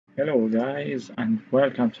Hello guys and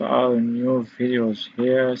welcome to our new videos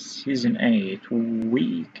here, season 8,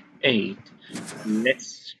 week 8.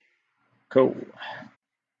 Let's go.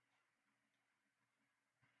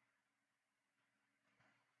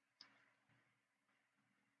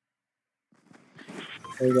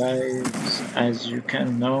 Hey guys, as you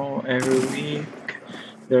can know, every week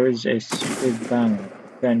there is a secret banner.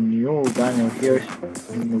 The new banner here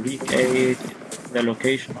in week 8, the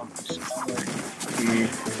location of this banner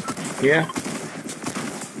is here,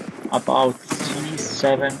 about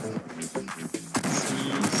C7,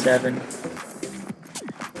 C7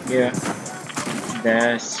 here,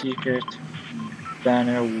 the secret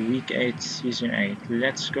banner week 8 season 8.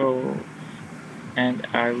 Let's go and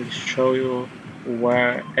I will show you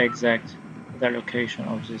where exact the location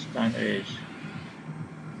of this banner is.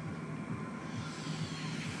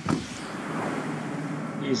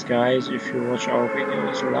 Please guys, if you watch our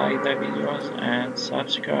videos, like the videos and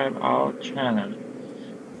subscribe our channel.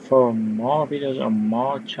 For more videos or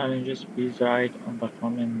more challenges, please write on the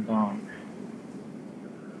comment down.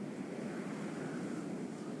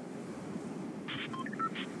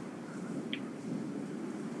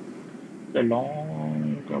 The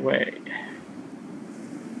long way.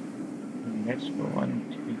 Let's go on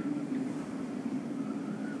to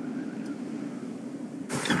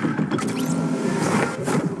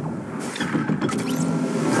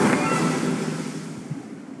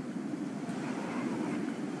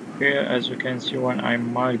here. As you can see, when I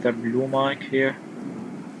mark the blue mark here,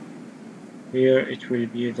 it will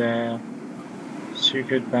be the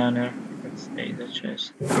secret banner. Let's take the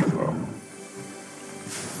chest before.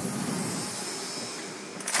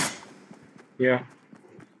 Here,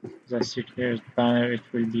 the secret banner, it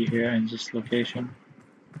will be here in this location.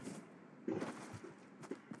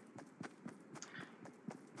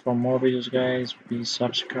 For more videos guys, please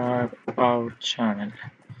subscribe our channel.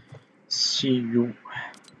 See you.